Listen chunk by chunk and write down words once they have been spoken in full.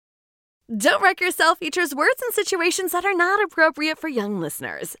Don't Wreck Yourself features words and situations that are not appropriate for young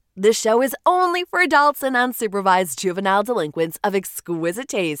listeners. This show is only for adults and unsupervised juvenile delinquents of exquisite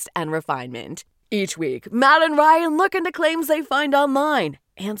taste and refinement. Each week, Matt and Ryan look into claims they find online,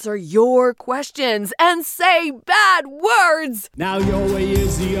 answer your questions, and say bad words. Now your way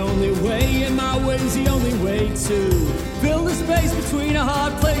is the only way, and my way's the only way too. Fill the space between a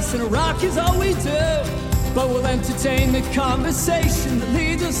hard place and a rock is all we do. But we'll entertain the conversation that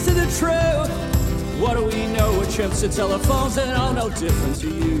leads us to the truth. What do we know? We're trips to telephones and all no different to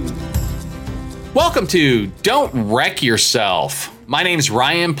you. Welcome to Don't Wreck Yourself. My name's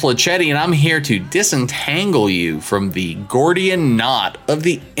Ryan Placetti, and I'm here to disentangle you from the Gordian knot of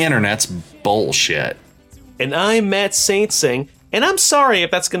the internet's bullshit. And I'm Matt Saintsing, and I'm sorry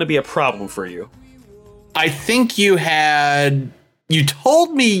if that's going to be a problem for you. I think you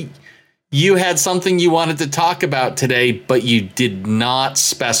told me you had something you wanted to talk about today, but you did not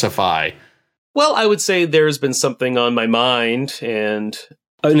specify. Well, I would say there's been something on my mind, and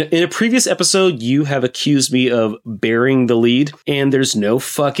in a previous episode, you have accused me of bearing the lead, and there's no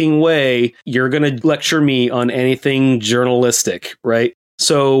fucking way you're going to lecture me on anything journalistic, right?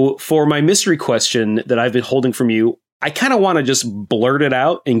 So for my mystery question that I've been holding from you, I kind of want to just blurt it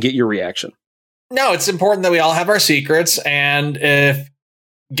out and get your reaction. No, it's important that we all have our secrets, and if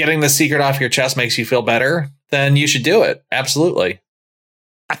getting the secret off your chest makes you feel better, then you should do it. Absolutely.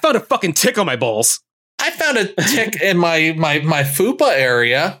 I found a fucking tick on my balls. I found a tick in my fupa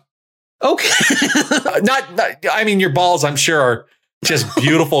area. Okay. I mean, your balls, I'm sure, are just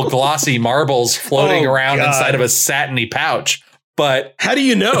beautiful, glossy marbles floating around God. Inside of a satiny pouch. But how do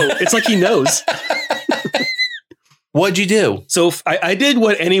you know? It's like he knows. What'd you do? So I did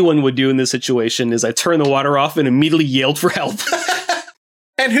what anyone would do in this situation is I turned the water off and immediately yelled for help.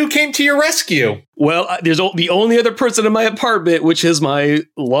 And who came to your rescue? Well, there's the only other person in my apartment, which is my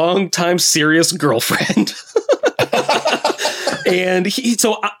longtime serious girlfriend. And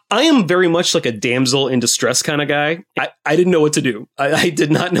I am very much like a damsel in distress kind of guy. I didn't know what to do. I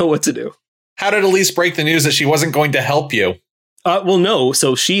did not know what to do. How did Elise break the news that she wasn't going to help you? Well, no.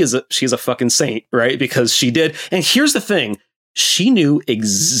 So she's a fucking saint, right? Because she did. And here's the thing. She knew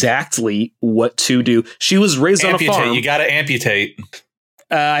exactly what to do. She was raised on a farm. You got to amputate.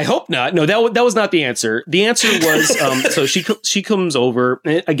 I hope not. No, that was not the answer. The answer was, so she comes over.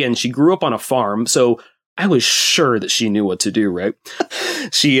 Again, she grew up on a farm, so I was sure that she knew what to do, right?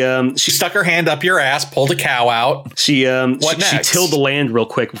 She stuck her hand up your ass, pulled a cow out. She tilled the land real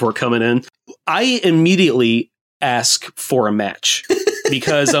quick before coming in. I immediately ask for a match.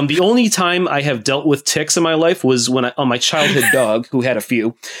 Because the only time I have dealt with ticks in my life was when on my childhood dog, who had a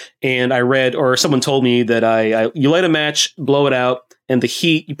few, and I read, or someone told me that you light a match, blow it out, and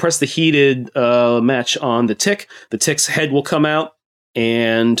you press the heated match on the tick's head will come out,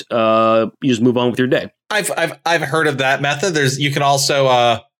 and you just move on with your day. I've heard of that method. You can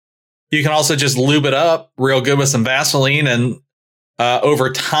also just lube it up real good with some Vaseline, and over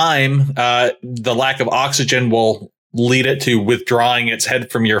time, the lack of oxygen will lead it to withdrawing its head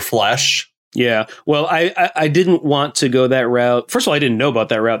from your flesh. Yeah. Well, I didn't want to go that route. First of all, I didn't know about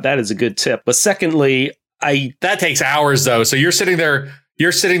that route. That is a good tip. But secondly, that takes hours, though. So you're sitting there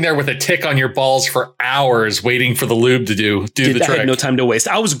with a tick on your balls for hours waiting for the lube to do the trick. I had no time to waste.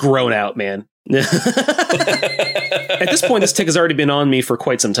 I was grown out, man. At this point, this tick has already been on me for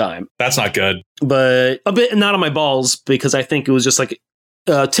quite some time. That's not good. But a bit not on my balls, because I think it was just like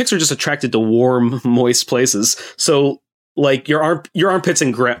ticks are just attracted to warm, moist places. So like your armpits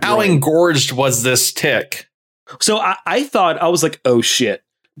and groin. How engorged was this tick? So I thought, I was like, oh shit.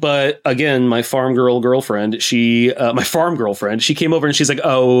 But again, my farm girlfriend, she came over and she's like,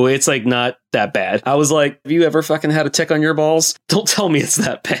 oh, it's like not that bad. I was like, have you ever fucking had a tick on your balls? Don't tell me it's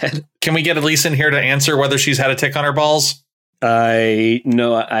that bad. Can we get Elise in here to answer whether she's had a tick on her balls? No.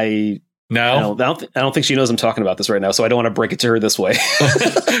 No, I don't think she knows I'm talking about this right now, so I don't want to break it to her this way.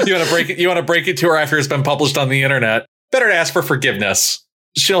 You want to break it to her after it's been published on the internet. Better to ask for forgiveness.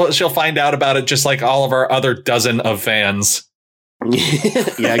 She'll find out about it just like all of our other dozen of fans.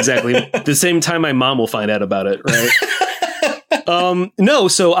 Yeah, exactly. The same time my mom will find out about it, right? No,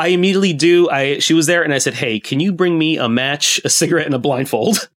 so I immediately she was there and I said, hey, can you bring me a match, a cigarette, and a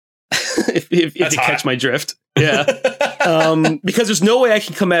blindfold? if you catch my drift. Yeah. Because there's no way I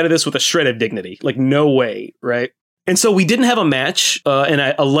can come out of this with a shred of dignity. Like, no way, right? And so we didn't have a match, and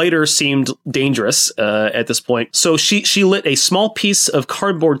a lighter seemed dangerous at this point. So she lit a small piece of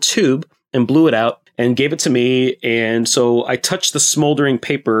cardboard tube and blew it out and gave it to me. And so I touched the smoldering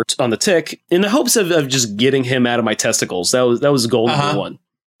paper on the tick in the hopes of just getting him out of my testicles. That was goal number one.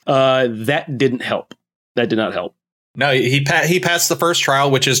 That didn't help. That did not help. No, he passed the first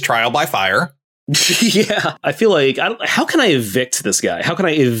trial, which is trial by fire. Yeah, I feel like how can I evict this guy? How can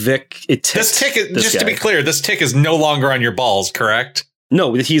I evict it? This tick is, just to be clear, this tick is no longer on your balls, correct?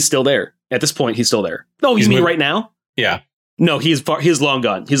 No, he's still there. At this point, he's still there. No, you mean right now? Yeah. No, he's long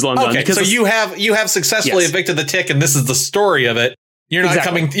gone. He's long gone. Okay, so you have successfully evicted the tick, and this is the story of it. You're not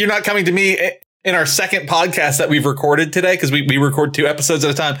coming to me in our second podcast that we've recorded today, because we record 2 episodes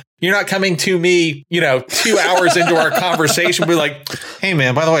at a time. You're not coming to me, 2 hours into our conversation, be like, hey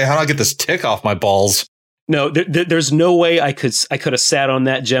man, by the way, how do I get this tick off my balls? No, there's no way I could have sat on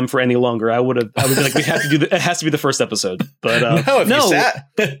that gem for any longer. I would be like, we have to do it has to be the first episode. But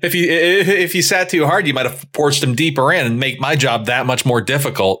if you sat too hard, you might have forced him deeper in and make my job that much more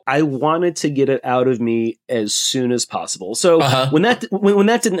difficult. I wanted to get it out of me as soon as possible. So when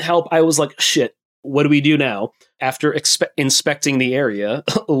that didn't help, I was like, shit, what do we do now? After inspecting the area,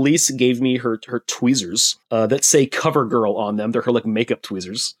 Elise gave me her tweezers that say CoverGirl on them. They're her like makeup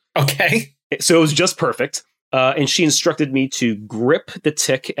tweezers. Okay. So it was just perfect. And she instructed me to grip the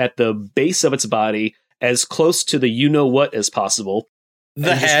tick at the base of its body as close to the you-know-what as possible.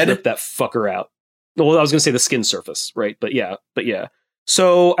 The head? Just rip that fucker out. Well, I was going to say the skin surface, right? But yeah.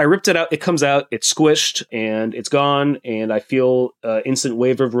 So I ripped it out. It comes out. It's squished, and it's gone. And I feel instant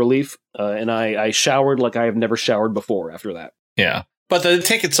wave of relief. And I showered like I have never showered before after that. Yeah. But the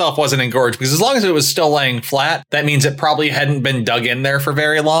tick itself wasn't engorged, because as long as it was still laying flat, that means it probably hadn't been dug in there for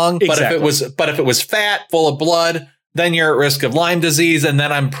very long. Exactly. But if it was fat, full of blood, then you're at risk of Lyme disease. And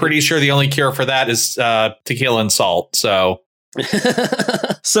then I'm pretty sure the only cure for that is tequila and salt. So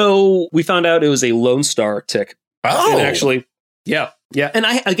we found out it was a Lone Star tick. Oh, and actually, yeah. And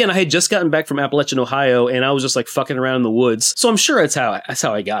I had just gotten back from Appalachian, Ohio, and I was just like fucking around in the woods. So I'm sure that's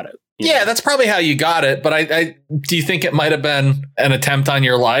how I got it. Yeah, that's probably how you got it. But I do you think it might have been an attempt on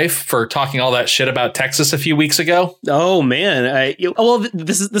your life for talking all that shit about Texas a few weeks ago? Oh man,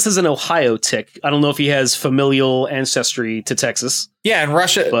 this is an Ohio tick. I don't know if he has familial ancestry to Texas. Yeah, and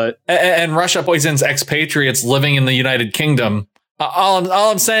Russia poisons expatriates living in the United Kingdom.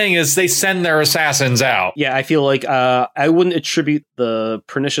 All I'm saying is they send their assassins out. Yeah, I feel like I wouldn't attribute the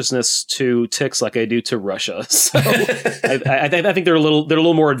perniciousness to ticks like I do to Russia. So I think they're a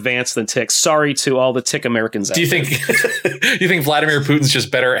little more advanced than ticks. Sorry to all the tick Americans out there. Do you think Vladimir Putin's just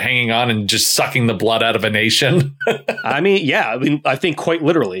better at hanging on and just sucking the blood out of a nation? I think quite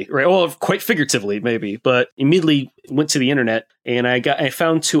literally, right? Well, quite figuratively, maybe. But immediately went to the internet and I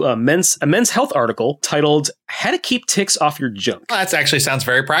found a Men's Health article titled "How to Keep Ticks Off Your Junk." Well, that actually sounds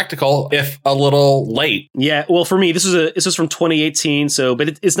very practical, if a little late. Yeah, well, for me, this is from 2018,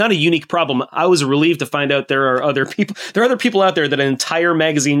 but it's not a unique problem. I was relieved to find out there are other people out there that an entire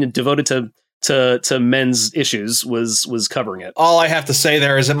magazine devoted to men's issues was covering it. All I have to say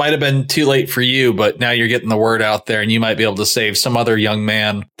there is it might have been too late for you, but now you're getting the word out there, and you might be able to save some other young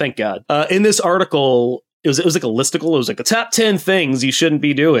man. Thank God. In this article, it was like a listicle. It was like the top 10 things you shouldn't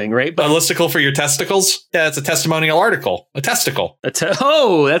be doing, right? But a listicle for your testicles? Yeah, it's a testimonial article. A testicle.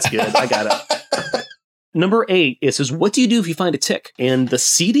 Oh, that's good. I got it. Number 8, it says, what do you do if you find a tick? And the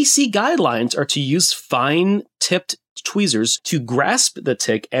CDC guidelines are to use fine-tipped tweezers to grasp the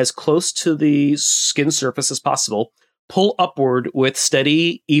tick as close to the skin surface as possible, pull upward with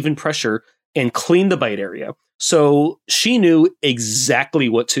steady, even pressure, and clean the bite area. So she knew exactly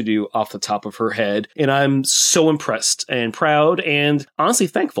what to do off the top of her head, and I'm so impressed and proud and honestly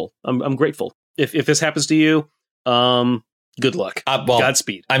thankful. I'm grateful. If this happens to you, good luck.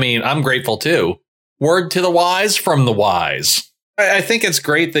 Godspeed. I mean, I'm grateful too. Word to the wise from the wise. I think it's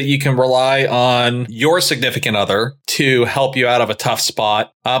great that you can rely on your significant other to help you out of a tough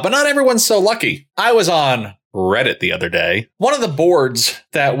spot, but not everyone's so lucky. I was on Reddit the other day. One of the boards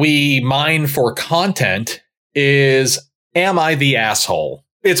that we mine for content is Am I the Asshole?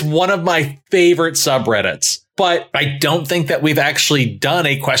 It's one of my favorite subreddits, but I don't think that we've actually done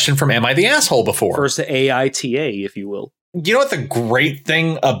a question from Am I the Asshole before. First AITA, if you will. You know what the great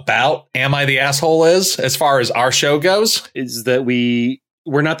thing about Am I the Asshole is, as far as our show goes? Is that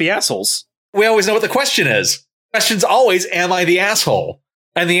we're not the assholes. We always know what the question is. The question's always, am I the asshole?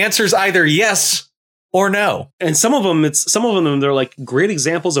 And the answer is either yes or no. And some of them, they're like great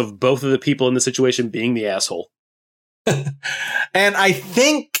examples of both of the people in the situation being the asshole. And I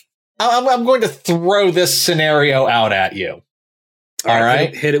think I'm going to throw this scenario out at you. All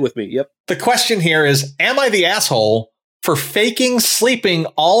right. Hit it with me. Yep. The question here is, am I the asshole for faking sleeping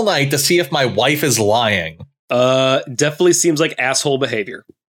all night to see if my wife is lying? Definitely seems like asshole behavior.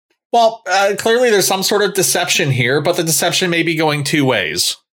 Well, clearly there's some sort of deception here, but the deception may be going two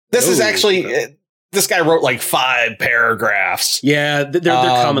ways. This is actually... This guy wrote like 5 paragraphs. Yeah, they're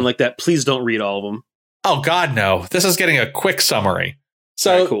common like that. Please don't read all of them. Oh, God, no. This is getting a quick summary.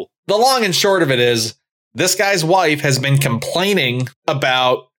 So Right, cool. the long and short of it is this guy's wife has been complaining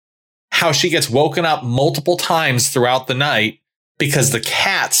about how she gets woken up multiple times throughout the night because the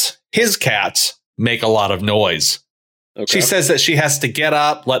cats, his cats, make a lot of noise. Okay. She says that she has to get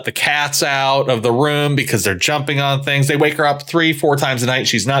up, let the cats out of the room because they're jumping on things. They wake her up 3-4 times a night.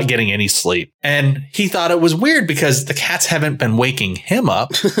 She's not getting any sleep. And he thought it was weird because the cats haven't been waking him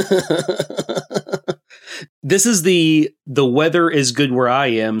up. This is the weather is good where I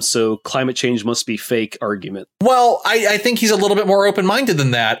am, so climate change must be fake argument. Well, I think he's a little bit more open-minded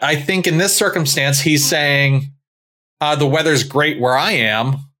than that. I think in this circumstance, he's saying the weather's great where I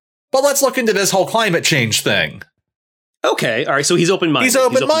am, but let's look into this whole climate change thing. Okay, all right, so he's open-minded. He's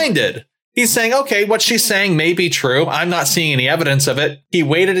open-minded. He's saying, okay, what she's saying may be true. I'm not seeing any evidence of it. He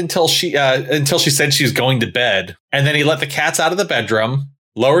waited until she said she was going to bed, and then he let the cats out of the bedroom,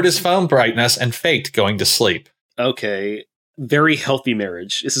 lowered his phone brightness, and faked going to sleep. Okay, very healthy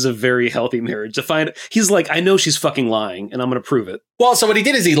marriage. This is a very healthy marriage. He's like, I know she's fucking lying, and I'm going to prove it. Well, so what he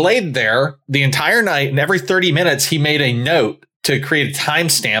did is he laid there the entire night, and every 30 minutes he made a note to create a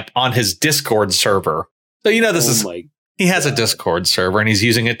timestamp on his Discord server. So he has a Discord server, and he's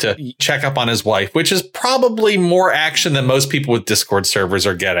using it to check up on his wife, which is probably more action than most people with Discord servers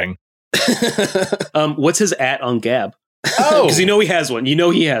are getting. What's his @ on Gab? Oh, because he has one.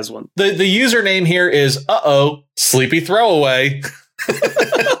 He has one. The username here is sleepy throwaway.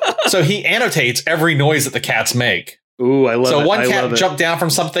 So he annotates every noise that the cats make. Ooh, I love it. So one cat jumped down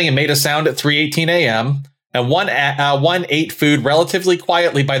from something and made a sound at 3:18 a.m. And one ate food relatively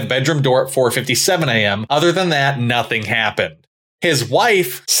quietly by the bedroom door at 4:57 a.m. Other than that, nothing happened. His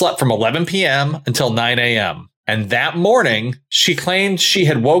wife slept from 11 p.m. until 9 a.m. And that morning, she claimed she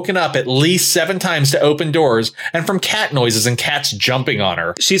had woken up at least 7 times to open doors and from cat noises and cats jumping on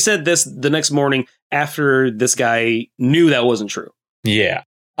her. She said this the next morning after this guy knew that wasn't true. Yeah.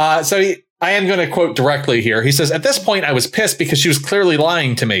 I am going to quote directly here. He says, at this point, I was pissed because she was clearly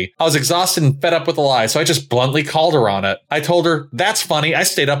lying to me. I was exhausted and fed up with the lie, so I just bluntly called her on it. I told her, that's funny. I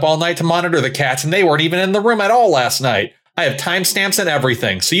stayed up all night to monitor the cats, and they weren't even in the room at all last night. I have timestamps and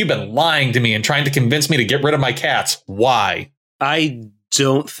everything, so you've been lying to me and trying to convince me to get rid of my cats. Why? I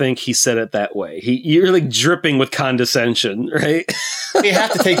don't think he said it that way. You're like dripping with condescension, right? You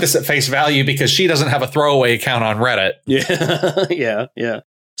have to take this at face value because she doesn't have a throwaway account on Reddit. Yeah.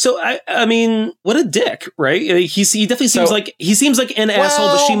 So I mean, what a dick, right? He definitely seems like an asshole,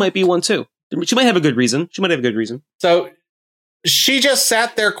 but she might be one too. She might have a good reason. So she just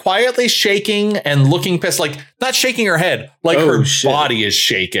sat there quietly shaking and looking pissed, like not shaking her head, like her body is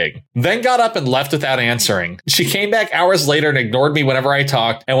shaking. Then got up and left without answering. She came back hours later and ignored me whenever I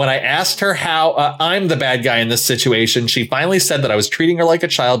talked. And when I asked her how I'm the bad guy in this situation, she finally said that I was treating her like a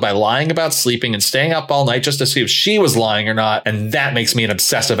child by lying about sleeping and staying up all night just to see if she was lying or not. And that makes me an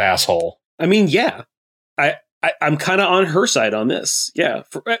obsessive asshole. I mean, yeah, I'm kind of on her side on this. Yeah.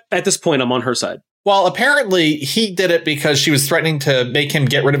 At this point, I'm on her side. Well, apparently he did it because she was threatening to make him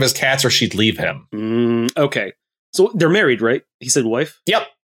get rid of his cats or she'd leave him. Okay. So they're married, right? He said wife? Yep.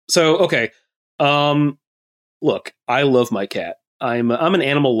 So, okay. Look, I love my cat. I'm an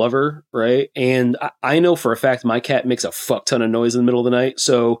animal lover, right? And I know for a fact my cat makes a fuck ton of noise in the middle of the night.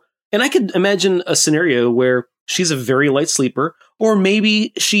 So, and I could imagine a scenario where she's a very light sleeper, or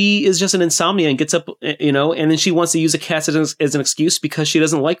maybe she is just an insomnia and gets up, and then she wants to use a cat as an excuse because she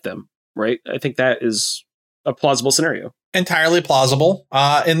doesn't like them. Right. I think that is a plausible scenario. Entirely plausible.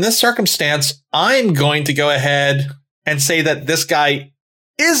 In this circumstance, I'm going to go ahead and say that this guy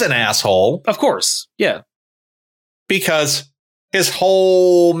is an asshole. Of course. Yeah. Because his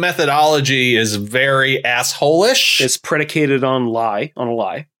whole methodology is very asshole-ish. It's predicated on a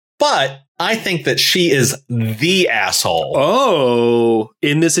lie. But I think that she is the asshole. Oh,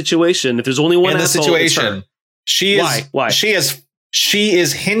 in this situation, if there's only one asshole, in this situation, she is. Why? She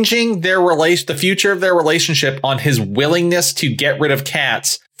is hinging the future of their relationship on his willingness to get rid of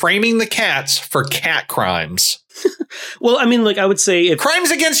cats, framing the cats for cat crimes. Well, I mean, like I would say, crimes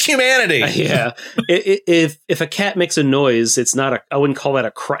against humanity. Yeah, if a cat makes a noise, it's not I wouldn't call that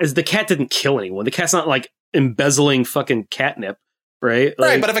a crime. The cat didn't kill anyone. The cat's not like embezzling fucking catnip, right?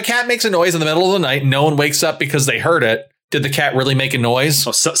 Right. But if a cat makes a noise in the middle of the night, and no one wakes up because they heard it. Did the cat really make a noise?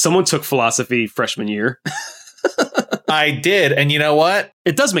 Oh, someone took philosophy freshman year. I did. And you know what?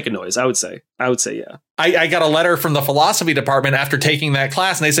 It does make a noise, I would say. Yeah. I got a letter from the philosophy department after taking that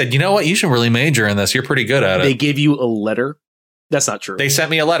class, and they said, you know what? You should really major in this. You're pretty good at it. They gave you a letter? That's not true. They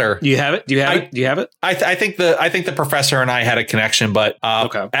sent me a letter. Do you have it? Do you have it? I think the professor and I had a connection, but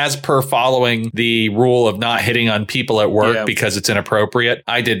okay. As per following the rule of not hitting on people at work because it's inappropriate,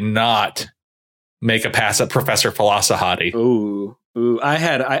 I did not make a pass at Professor Philosophati. Ooh.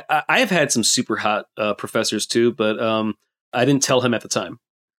 I've had some super hot professors too, but I didn't tell him at the time.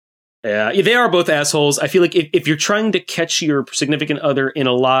 Yeah, they are both assholes. I feel like if you're trying to catch your significant other in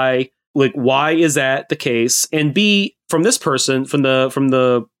a lie, like, why is that the case? And B, from this person, from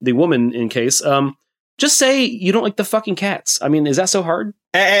the woman in case, just say you don't like the fucking cats. I mean, is that so hard?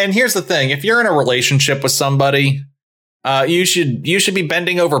 And here's the thing: if you're in a relationship with somebody, you should be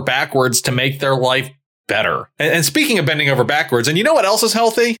bending over backwards to make their life better. And speaking of bending over backwards, and you know what else is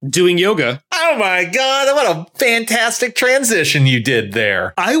healthy? Doing yoga. Oh my God, what a fantastic transition you did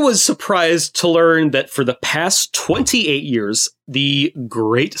there. I was surprised to learn that for the past 28 years, the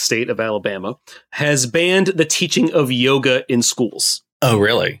great state of Alabama has banned the teaching of yoga in schools. Oh,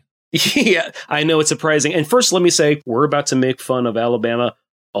 really? Yeah, I know it's surprising. And first, let me say, we're about to make fun of Alabama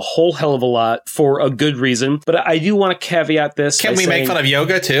a whole hell of a lot for a good reason. But I do want to caveat this. Can we make fun of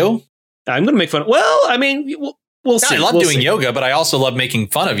yoga too? I'm going to make fun. Well, I mean, we'll see. I love doing yoga, but I also love making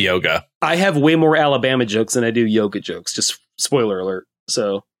fun of yoga. I have way more Alabama jokes than I do yoga jokes. Just spoiler alert.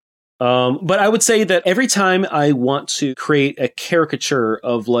 So, but I would say that every time I want to create a caricature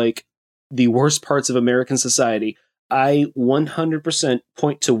of like the worst parts of American society, I 100%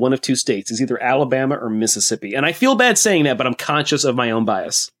 point to one of two states. It's either Alabama or Mississippi. And I feel bad saying that, but I'm conscious of my own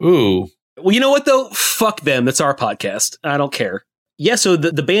bias. Ooh. Well, you know what, though? Fuck them. That's our podcast. I don't care. Yeah, so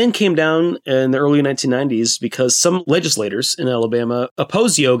the ban came down in the early 1990s because some legislators in Alabama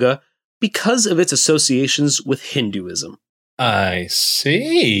opposed yoga because of its associations with Hinduism. I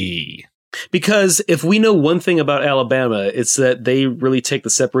see. Because if we know one thing about Alabama, it's that they really take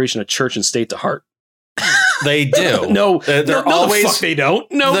the separation of church and state to heart. They do. No, they're always. The fuck they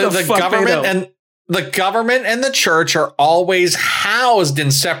don't. No, the government and the government and the church are always housed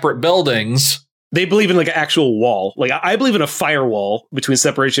in separate buildings. They believe in like an actual wall. Like I believe in a firewall between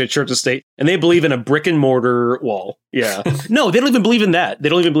separation of church and state, and they believe in a brick and mortar wall. Yeah. No, they don't even believe in that. They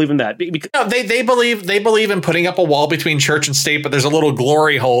don't even believe in that. No, they believe in putting up a wall between church and state, but there's a little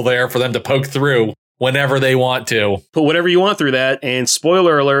glory hole there for them to poke through whenever they want to. Put whatever you want through that, and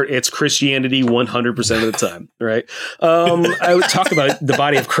spoiler alert, it's Christianity 100% of the time, right? I would talk about the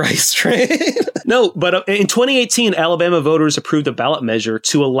body of Christ, right? No, but in 2018, Alabama voters approved a ballot measure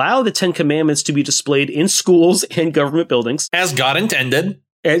to allow the 10 Commandments to be displayed in schools and government buildings. As God intended.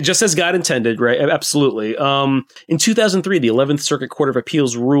 Just as God intended, right? Absolutely. In 2003, the 11th Circuit Court of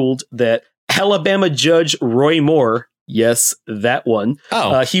Appeals ruled that Alabama Judge Roy Moore, yes, that one.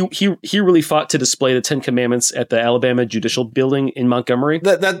 Oh, he really fought to display the 10 Commandments at the Alabama Judicial Building in Montgomery.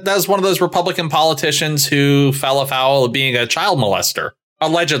 That was one of those Republican politicians who fell afoul of being a child molester,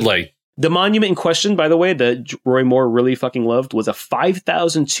 allegedly. The monument in question, by the way, that Roy Moore really fucking loved, was a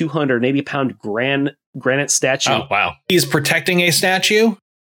 5,280-pound granite statue. Oh, wow. He's protecting a statue?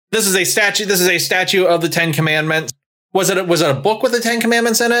 This is a statue of the 10 Commandments. Was it a book with the 10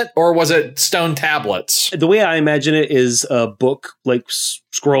 Commandments in it, or was it stone tablets? The way I imagine it is a book, like,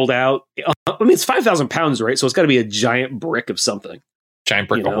 scrolled out. I mean, it's 5,000 pounds, right? So it's got to be a giant brick of something. Giant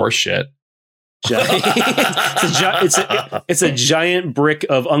brick of horse shit. It's a giant brick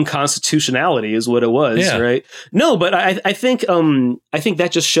of unconstitutionality is what it was, yeah. Right? No, but I think that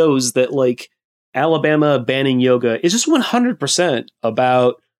just shows that, like, Alabama banning yoga is just 100%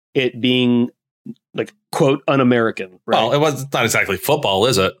 about it being, like, quote, un-American. Right? Well, it's not exactly football,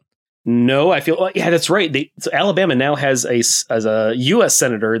 is it? No, I feel yeah, that's right. So Alabama now has a U.S.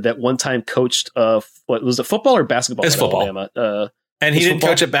 senator that one time coached what was it, football or basketball? It's football. Alabama. And he didn't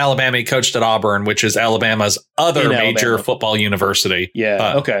coach at Alabama. He coached at Auburn, which is Alabama's other major football university.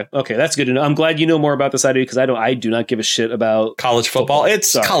 Yeah. Okay. That's good to know. I'm glad you know more about this idea because I do not give a shit about college football.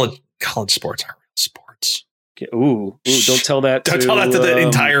 It's college sports aren't real sports. Okay. Ooh, don't tell that. Don't tell that to the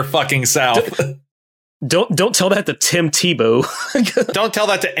entire fucking South. Don't tell that to Tim Tebow. Don't tell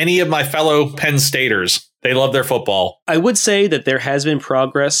that to any of my fellow Penn Staters. They love their football. I would say that there has been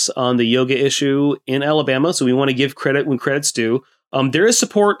progress on the yoga issue in Alabama, so we want to give credit when credit's due. There is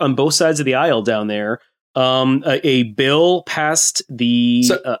support on both sides of the aisle down there. A bill passed the...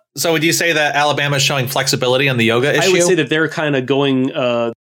 So would you say that Alabama is showing flexibility on the yoga issue? I would say that they're kind of going...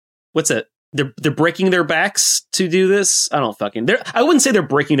 what's it? They're breaking their backs to do this. I wouldn't say they're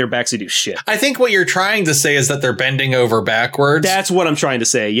breaking their backs to do shit. I think what you're trying to say is that they're bending over backwards. That's what I'm trying to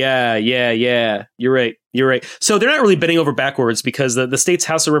say. Yeah. You're right. So they're not really bending over backwards because the state's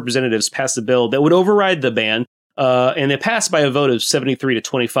House of Representatives passed a bill that would override the ban. And it passed by a vote of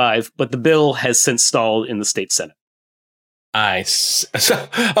 73-25, but the bill has since stalled in the state Senate.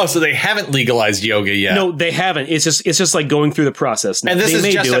 So they haven't legalized yoga yet. No, they haven't. It's just like going through the process. Now, and this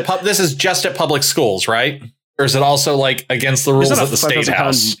is just at public schools, right? Or is it also like against the rules There's at not the a state 5,000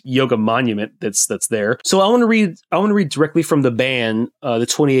 house? pound yoga monument that's there. So I want to read directly from the ban, the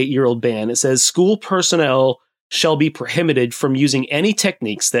 28-year-old ban. It says school personnel shall be prohibited from using any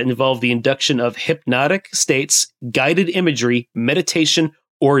techniques that involve the induction of hypnotic states, guided imagery, meditation,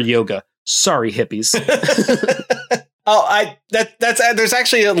 or yoga. Sorry, hippies. There's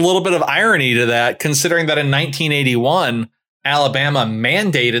actually a little bit of irony to that, considering that in 1981, Alabama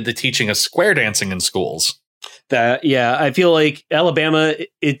mandated the teaching of square dancing in schools. I feel like Alabama,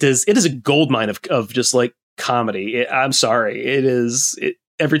 it is a goldmine of just like comedy. I'm sorry, it is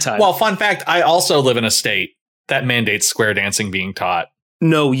every time. Well, fun fact: I also live in a state that mandates square dancing being taught.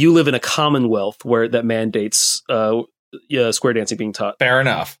 No, you live in a commonwealth where that mandates square dancing being taught. Fair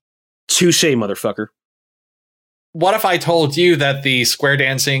enough. Touche, motherfucker. What if I told you that the square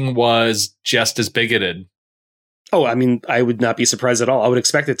dancing was just as bigoted? Oh, I mean, I would not be surprised at all. I would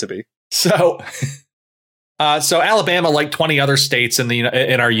expect it to be. So Alabama, like 20 other states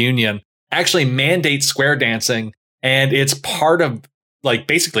in our union, actually mandates square dancing, and it's part of like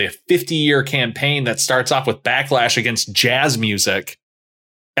basically a 50-year campaign that starts off with backlash against jazz music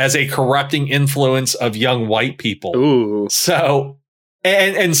as a corrupting influence of young white people. Ooh. So,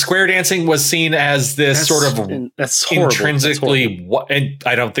 and square dancing was seen as this that's horrible. Intrinsically, and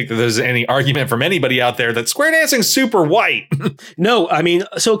I don't think that there's any argument from anybody out there that square dancing's super white. No, I mean,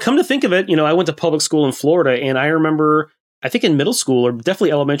 so come to think of it, I went to public school in Florida, and I remember, I think in middle school or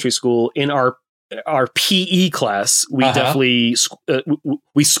definitely elementary school, in our PE class, we definitely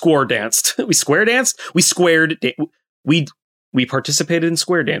we square danced. We square danced. We participated in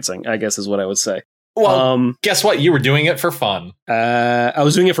square dancing, I guess is what I would say. Well, guess what? You were doing it for fun. I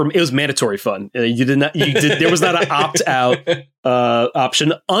was doing it it was mandatory fun. There was not an opt out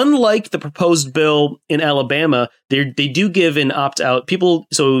option. Unlike the proposed bill in Alabama, they do give an opt out people.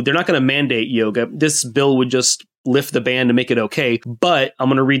 So they're not going to mandate yoga. This bill would just lift the ban to make it okay. But I'm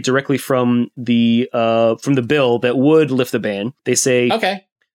going to read directly from the bill that would lift the ban. They say, okay.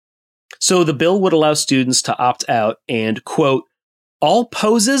 So the bill would allow students to opt out and, quote, all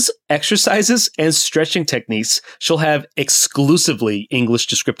poses, exercises, and stretching techniques shall have exclusively English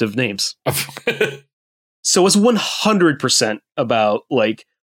descriptive names. So it's 100% about like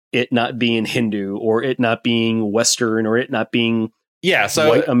it not being Hindu or it not being Western or it not being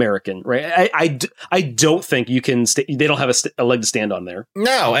white American, right? I don't think you can. They don't have a leg to stand on there.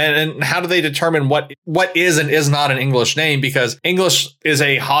 No, and how do they determine what is and is not an English name? Because English is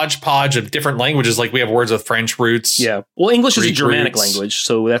a hodgepodge of different languages. Like we have words with French roots. Yeah, well, English is a Germanic roots. language,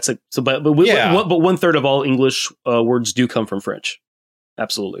 so that's but 1/3 of all English words do come from French.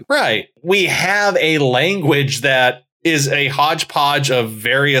 Absolutely, right. We have a language that is a hodgepodge of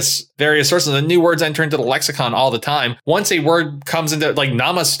various sources. And new words enter into the lexicon all the time. Once a word comes into like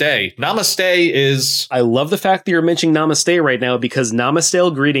namaste is... I love the fact that you're mentioning namaste right now, because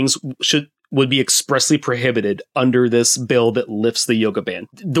namaste greetings would be expressly prohibited under this bill that lifts the yoga ban.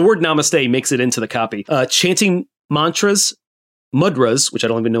 The word namaste makes it into the copy. Chanting mantras, mudras, which I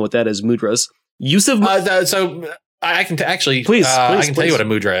don't even know what that is, mudras. Use of... I can actually, please, I can tell you what a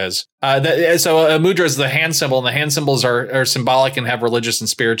mudra is. So a mudra is the hand symbol, and the hand symbols are symbolic and have religious and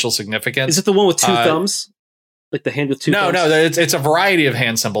spiritual significance. Is it the one with two thumbs? Like the hand with two thumbs? No, it's a variety of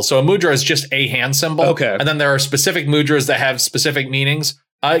hand symbols. So a mudra is just a hand symbol. Okay. And then there are specific mudras that have specific meanings.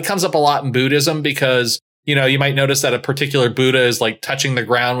 It comes up a lot in Buddhism because, you might notice that a particular Buddha is like touching the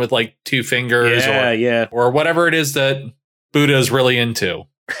ground with like two fingers or whatever it is that Buddha is really into.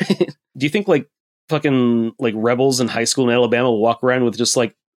 Do you think like fucking like rebels in high school in Alabama will walk around with just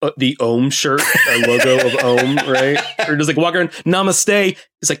like the Om shirt, a logo of Om, right? Or just like walk around, namaste.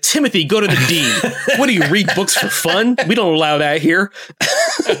 It's like, Timothy, go to the dean. What do you read books for fun? We don't allow that here.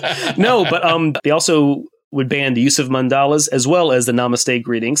 No, but they also would ban the use of mandalas as well as the namaste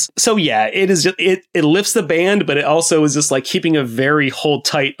greetings. So yeah, it is just, it lifts the ban, but it also is just like keeping a very hold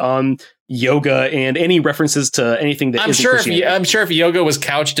tight on yoga and any references to anything that isn't Christianity. I'm sure if yoga was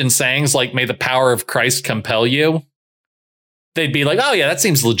couched in sayings like "May the power of Christ compel you," they'd be like, "Oh yeah, that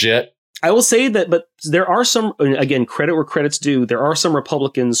seems legit." I will say that, but there are some, again, credit where credit's due. There are some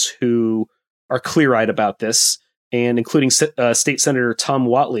Republicans who are clear-eyed about this, and including State Senator Tom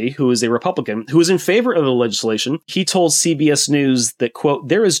Whatley, who is a Republican, who is in favor of the legislation. He told CBS News that, quote,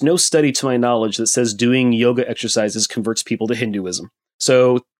 there is no study to my knowledge that says doing yoga exercises converts people to Hinduism.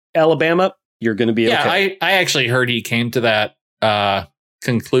 So Alabama, you're going to be okay. I actually heard he came to that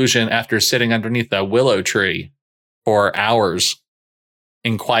conclusion after sitting underneath a willow tree for hours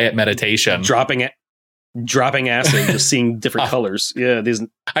in quiet meditation, dropping acid, just seeing different colors. Yeah,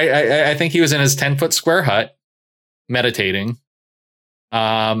 I think he was in his 10-foot square hut meditating,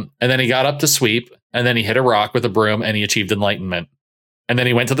 and then he got up to sweep, and then he hit a rock with a broom, and he achieved enlightenment. And then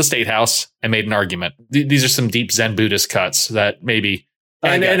he went to the State House and made an argument. These are some deep Zen Buddhist cuts that maybe...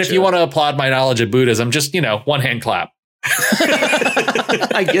 And if you want to applaud my knowledge of Buddhism, just, one hand clap.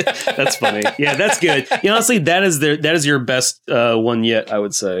 I get that's funny. Yeah, that's good. Honestly, that is your best one yet, I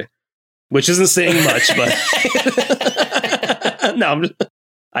would say. Which isn't saying much, but no,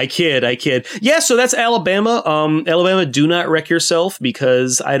 I kid. Yeah, so that's Alabama. Alabama, do not wreck yourself,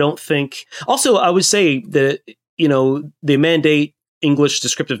 because I don't think. Also, I would say that they mandate English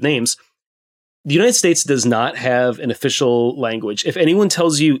descriptive names. The United States does not have an official language. If anyone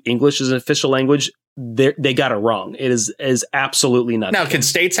tells you English is an official language, they got it wrong. It is absolutely not. Now, can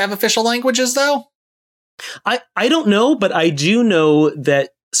states have official languages, though? I don't know, but I do know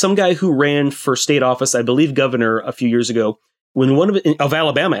that some guy who ran for state office, I believe governor a few years ago, when of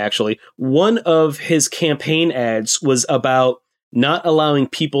Alabama, actually, one of his campaign ads was about not allowing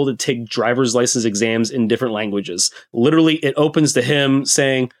people to take driver's license exams in different languages. Literally, it opens to him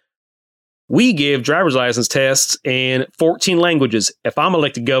saying, "We give driver's license tests in 14 languages. If I'm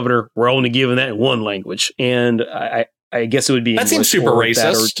elected governor, we're only giving that in one language." And I guess it would be that seems super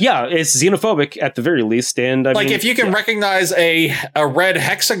racist. Yeah, it's xenophobic at the very least. And I mean, if you can recognize a red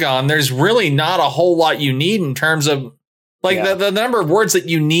hexagon, there's really not a whole lot you need in terms of the number of words that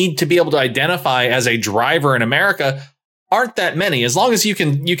you need to be able to identify as a driver in America aren't that many. As long as you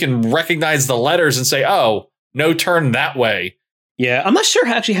can recognize the letters and say, "Oh, no turn that way." Yeah, I'm not sure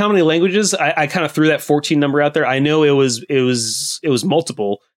actually how many languages. I kind of threw that 14 number out there. I know it was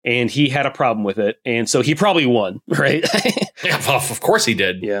multiple, and he had a problem with it, and so he probably won, right? Yeah, well, of course he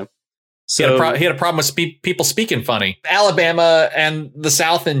did. Yeah, so he had a problem with people speaking funny. Alabama and the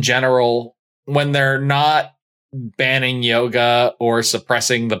South in general, when they're not banning yoga or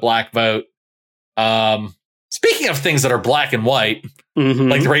suppressing the black vote. Speaking of things that are black and white,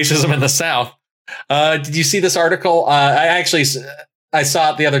 like racism in the South. Did you see this article? I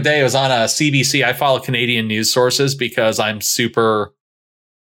saw it the other day. It was on CBC. I follow Canadian news sources because I'm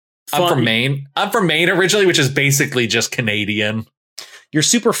from Maine. I'm from Maine originally, which is basically just Canadian. You're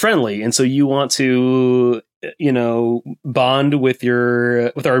super friendly, and so you want to, bond with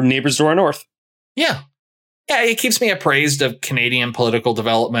our neighbors to our north. Yeah. Yeah, it keeps me appraised of Canadian political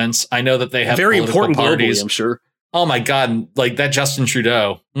developments. I know that they have very important parties. Globally, I'm sure. Oh my God, like that Justin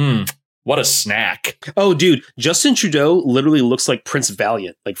Trudeau. What a snack. Oh, dude, Justin Trudeau literally looks like Prince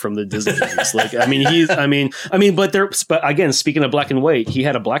Valiant, like from the Disney movies. But again, speaking of black and white, he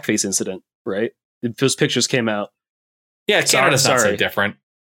had a blackface incident, right? Those pictures came out. Yeah, Canada's not so different.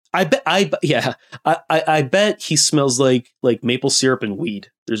 I bet he smells like maple syrup and weed.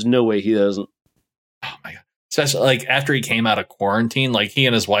 There's no way he doesn't. Oh my God. Especially after he came out of quarantine, he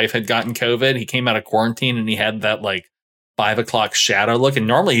and his wife had gotten COVID. He came out of quarantine and he had that 5 o'clock shadow look. And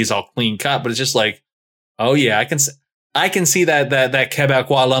normally he's all clean cut, but it's just oh yeah, I can see that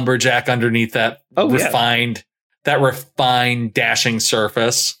Quebecois lumberjack underneath that refined dashing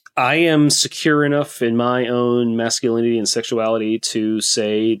surface. I am secure enough in my own masculinity and sexuality to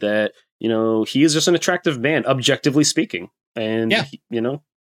say that, he is just an attractive man, objectively speaking. And,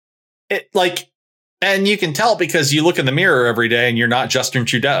 and you can tell because you look in the mirror every day and you're not Justin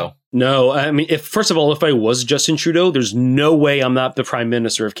Trudeau. No, I mean, if I was Justin Trudeau, there's no way I'm not the Prime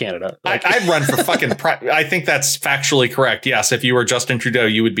Minister of Canada. I'd run for fucking... I think that's factually correct. Yes, if you were Justin Trudeau,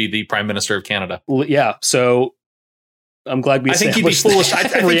 you would be the Prime Minister of Canada. Yeah, so I'm glad we established. I think you'd be foolish. I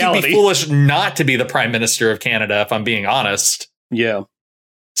think you'd be foolish not to be the Prime Minister of Canada, if I'm being honest. Yeah.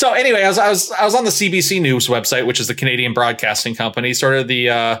 So anyway, I was on the CBC News website, which is the Canadian Broadcasting Company, sort of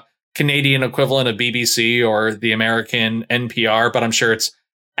the Canadian equivalent of BBC or the American NPR, but I'm sure it's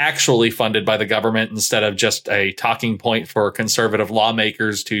actually funded by the government instead of just a talking point for conservative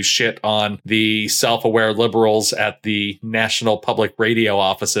lawmakers to shit on the self-aware liberals at the National Public Radio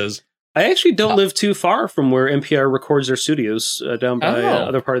offices. I actually don't live too far from where NPR records their studios down by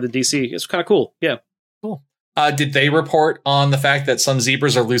other part of the DC. It's kind of cool. Yeah. Cool. Did they report on the fact that some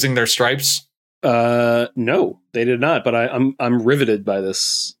zebras are losing their stripes? No, they did not. But I'm riveted by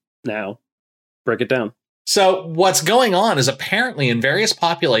this now. Break it down. So what's going on is apparently in various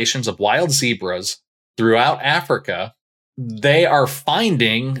populations of wild zebras throughout Africa, they are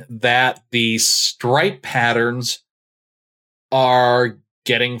finding that the stripe patterns are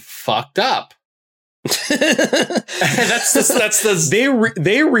getting fucked up. They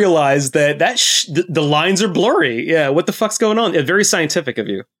realize that the lines are blurry. Yeah, what the fuck's going on? Very scientific of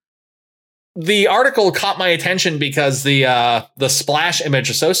you. The article caught my attention because the splash image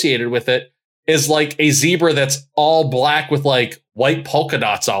associated with it is like a zebra that's all black with like white polka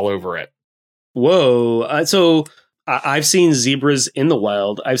dots all over it. Whoa! So I've seen zebras in the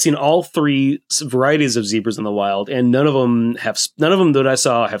wild. I've seen all three varieties of zebras in the wild, and none of them that I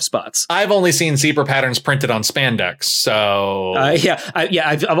saw have spots. I've only seen zebra patterns printed on spandex. So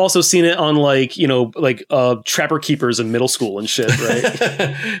I've also seen it on trapper keepers in middle school and shit.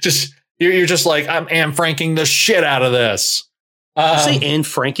 Right? You're just like, I'm Anne Franking the shit out of this. Did you say Anne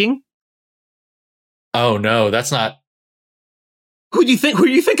Franking? Oh no, that's not. Who are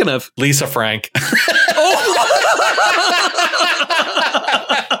you thinking of? Lisa Frank.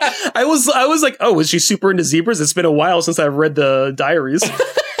 I was like, oh, is she super into zebras? It's been a while since I've read the diaries.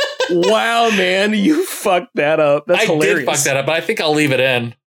 Wow, man, you fucked that up. That's hilarious. I did fuck that up, but I think I'll leave it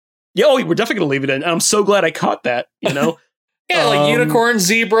in. Yeah, we're definitely gonna leave it in. I'm so glad I caught that. Yeah, like unicorns,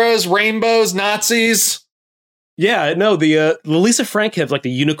 zebras, rainbows, Nazis. Yeah, no, the Lisa Frank have like the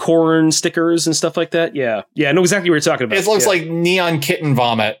unicorn stickers and stuff like that. Yeah, I know exactly what you're talking about. It looks like neon kitten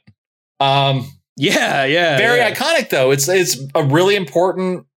vomit. Yeah. Very iconic though. It's a really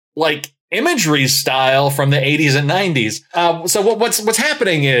important like imagery style from the 80s and 90s. So what's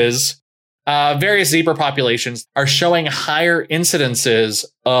happening is various zebra populations are showing higher incidences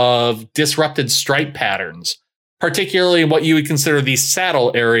of disrupted stripe patterns, particularly in what you would consider the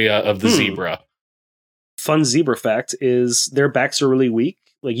saddle area of the zebra. Fun zebra fact is their backs are really weak.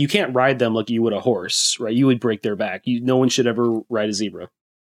 Like you can't ride them like you would a horse, right? You would break their back. No one should ever ride a zebra.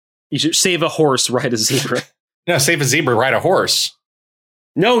 You should save a horse, ride a zebra. No, save a zebra, ride a horse.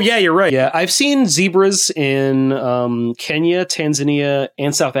 No, yeah, you're right. Yeah, I've seen zebras in Kenya, Tanzania,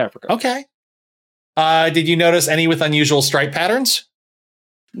 and South Africa. Okay. Did you notice any with unusual stripe patterns?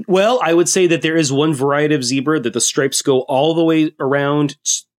 Well, I would say that there is one variety of zebra that the stripes go all the way around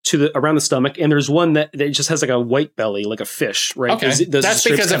around the stomach, and there's one that just has like a white belly, like a fish, right? Okay, that's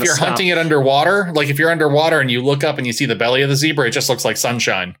because if you're hunting it underwater, like if you're underwater and you look up and you see the belly of the zebra, it just looks like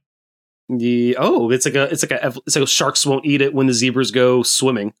sunshine. It's like sharks won't eat it when the zebras go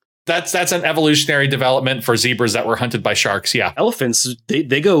swimming. That's an evolutionary development for zebras that were hunted by sharks. Yeah, elephants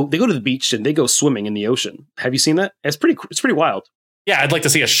they go to the beach and they go swimming in the ocean. Have you seen that? It's pretty wild. Yeah, I'd like to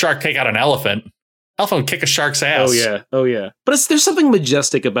see a shark take out an elephant. Elephant would kick a shark's ass. Oh yeah. But there's something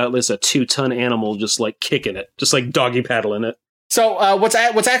majestic about this, a 2-ton animal just like kicking it, just like doggy paddling it. So what's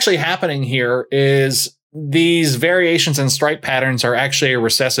actually happening here is these variations in stripe patterns are actually a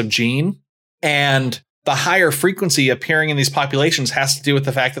recessive gene, and the higher frequency appearing in these populations has to do with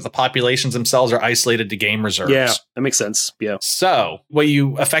the fact that the populations themselves are isolated to game reserves. Yeah, that makes sense. Yeah. So what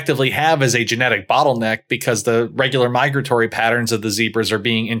you effectively have is a genetic bottleneck because the regular migratory patterns of the zebras are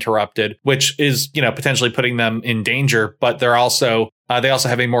being interrupted, which is, potentially putting them in danger. But they're also they also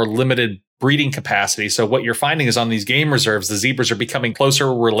have a more limited breeding capacity. So what you're finding is on these game reserves, the zebras are becoming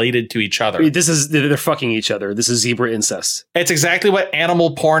closer related to each other. They're fucking each other. This is zebra incest. It's exactly what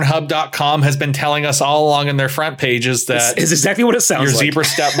animalpornhub.com has been telling us all along in their front pages, that it's exactly what it sounds your like. Zebra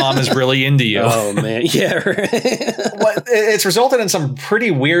stepmom is really into you. Oh man. Yeah. It's resulted in some pretty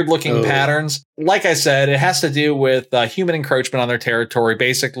weird looking patterns. Like I said, it has to do with human encroachment on their territory.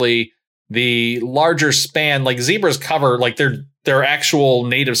 Basically, the larger span, like zebras cover, like their actual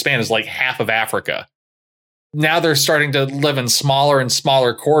native span is like half of Africa. Now they're starting to live in smaller and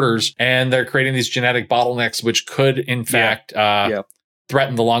smaller quarters, and they're creating these genetic bottlenecks, which could, in fact,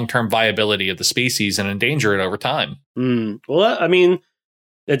 threaten the long-term viability of the species and endanger it over time. Well, I mean,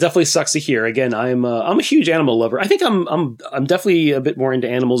 it definitely sucks to hear. Again, I'm a huge animal lover. I think I'm definitely a bit more into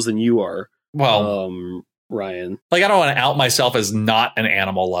animals than you are. Well, Ryan. Like, I don't want to out myself as not an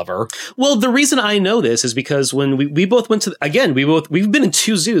animal lover. Well, the reason I know this is because when we both went to, we've been in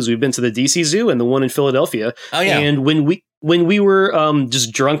 2 zoos. We've been to the DC Zoo and the one in Philadelphia. Oh, yeah. And when we were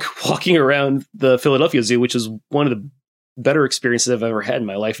just drunk walking around the Philadelphia Zoo, which is one of the better experiences I've ever had in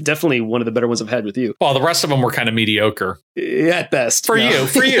my life. Definitely one of the better ones I've had with you. Well, the rest of them were kind of mediocre. At best. For you.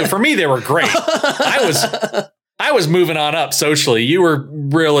 For me, they were great. I was moving on up socially. You were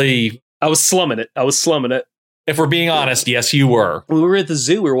really... I was slumming it. If we're being honest, yes, you were. When we were at the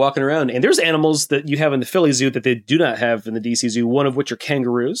zoo, we were walking around, and there's animals that you have in the Philly Zoo that they do not have in the DC Zoo, one of which are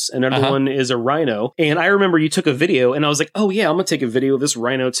kangaroos, and another one is a rhino. And I remember you took a video, and I was like, oh yeah, I'm going to take a video of this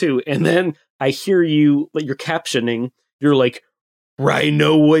rhino too. And then I hear you, like, you're captioning, you're like,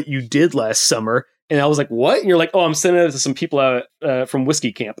 "Rhino, what you did last summer." And I was like, what? And you're like, oh, I'm sending it to some people out from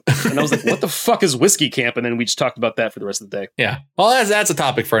Whiskey Camp. And I was like, what the fuck is Whiskey Camp? And then we just talked about that for the rest of the day. Yeah. Well, that's a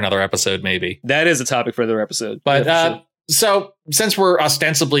topic for another episode, maybe. That is a topic for another episode. But sure. So since we're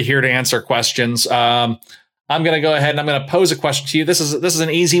ostensibly here to answer questions, I'm going to go ahead and I'm going to pose a question to you. This is an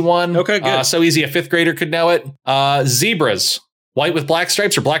easy one. Okay, good. So easy a 5th grader could know it. Zebras, white with black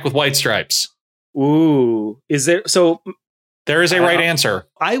stripes or black with white stripes? Ooh, is there... So... There is a right answer.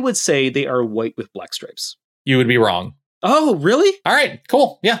 I would say they are white with black stripes. you would be wrong. Oh, really? All right,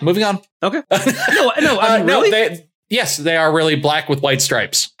 cool. Yeah, moving on. Okay. No, I mean, really? Yes, they are really black with white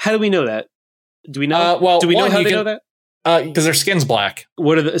stripes. How do we know that? Do we know? Do we know how they know that? Because their skin's black.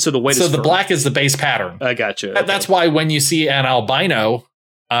 What are the white? So the black is the base pattern. I gotcha. Okay. That's why when you see an albino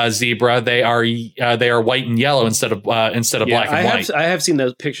zebra, they are white and yellow instead of black and white. I have seen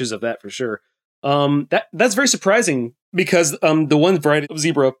those pictures of that for sure. That's very surprising because the one variety of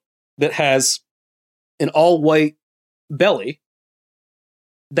zebra that has an all white belly,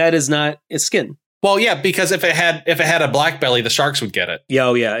 that is not its skin. Well, yeah, because if it had a black belly, the sharks would get it. Yeah,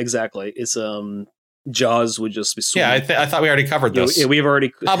 oh yeah, exactly. It's jaws would just be swimming. Yeah, I thought we already covered this. Yeah, we've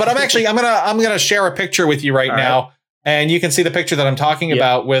already. But I'm gonna share a picture with you right now, and you can see the picture that I'm talking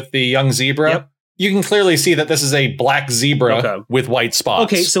about with the young zebra. Yep. You can clearly see that this is a black zebra with white spots.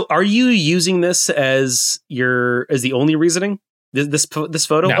 Okay, so are you using this as the only reasoning? This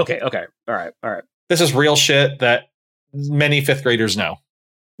photo? No. Okay, all right. This is real shit that many fifth graders know.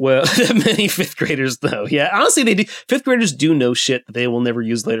 Well, many fifth graders, though. Yeah, honestly, they do. Fifth graders do know shit that they will never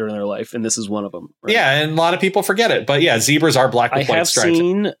use later in their life, and this is one of them. Right? Yeah, and a lot of people forget it. But yeah, zebras are black with white stripes. I have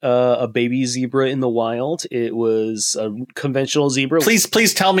seen a baby zebra in the wild. It was a conventional zebra.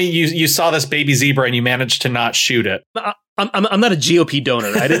 Please tell me you saw this baby zebra and you managed to not shoot it. I'm not a GOP donor.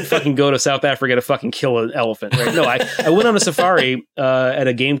 I didn't fucking go to South Africa to fucking kill an elephant. Right? No, I went on a safari at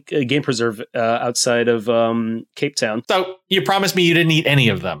a game preserve outside of Cape Town. So you promised me you didn't eat any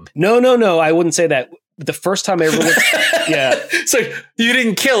of them. No. I wouldn't say that. The first time I ever went, yeah. So you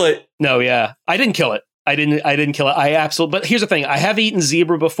didn't kill it? No, yeah, I didn't kill it. I didn't kill it. But here's the thing: I have eaten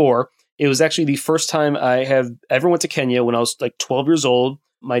zebra before. It was actually the first time I have ever went to Kenya when I was like 12 years old.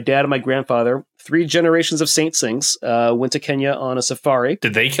 My dad and my grandfather, 3 generations of Saint Sings, went to Kenya on a safari.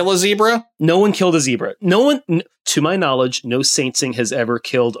 Did they kill a zebra? No one killed a zebra. No one, to my knowledge, no Saint Sing has ever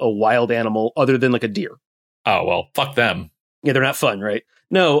killed a wild animal other than like a deer. Oh, well, fuck them. Yeah, they're not fun, right?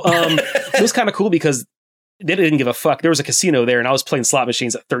 No, it was kind of cool because they didn't give a fuck. There was a casino there and I was playing slot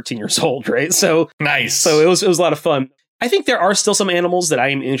machines at 13 years old, right? So nice. So it was a lot of fun. I think there are still some animals that I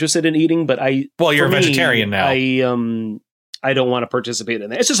am interested in eating, but you're a vegetarian now. I don't want to participate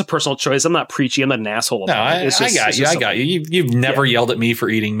in that. It's just a personal choice. I'm not preachy. I'm not an asshole about it. I got you. You've never yelled at me for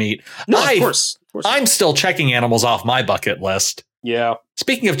eating meat. No, of course. I'm still checking animals off my bucket list. Yeah.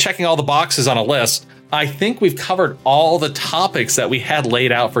 Speaking of checking all the boxes on a list, I think we've covered all the topics that we had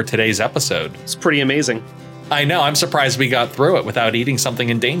laid out for today's episode. It's pretty amazing. I know. I'm surprised we got through it without eating something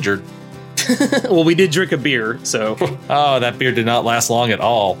endangered. Well, we did drink a beer, so. Oh, that beer did not last long at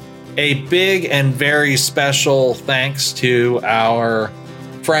all. A big and very special thanks to our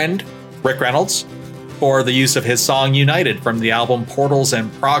friend, Rick Reynolds, for the use of his song United from the album Portals and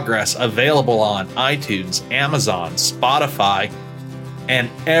Progress, available on iTunes, Amazon, Spotify, and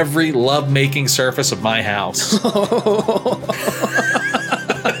every love-making surface of my house.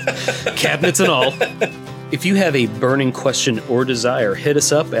 Cabinets and all. If you have a burning question or desire, hit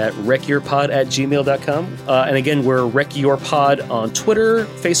us up at wreckyourpod@gmail.com. And again, we're wreckyourpod on Twitter,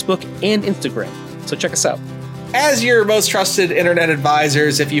 Facebook, and Instagram. So check us out. As your most trusted internet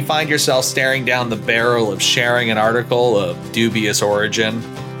advisors, if you find yourself staring down the barrel of sharing an article of dubious origin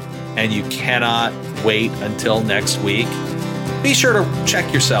and you cannot wait until next week, be sure to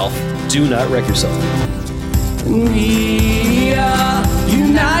check yourself. Do not wreck yourself. We are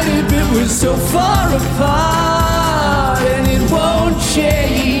united, but we're so far apart, and it won't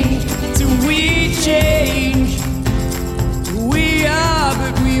change.